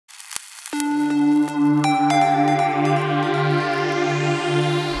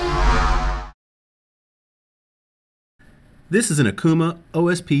This is an Okuma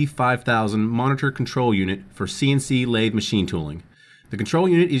OSP5000 monitor control unit for CNC lathe machine tooling. The control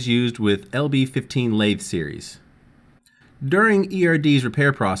unit is used with LB15 lathe series. During ERD's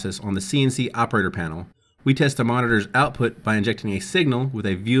repair process on the CNC operator panel, we test the monitor's output by injecting a signal with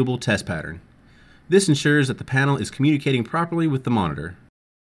a viewable test pattern. This ensures that the panel is communicating properly with the monitor.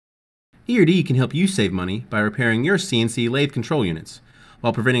 ERD can help you save money by repairing your CNC lathe control units,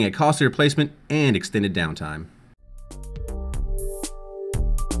 while preventing a costly replacement and extended downtime.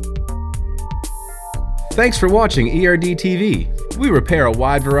 Thanks for watching ERD TV. We repair a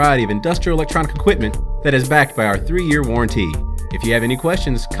wide variety of industrial electronic equipment that is backed by our 3-year warranty. If you have any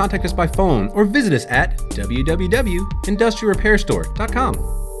questions, contact us by phone or visit us at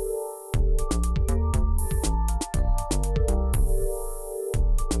www.industrialrepairstore.com.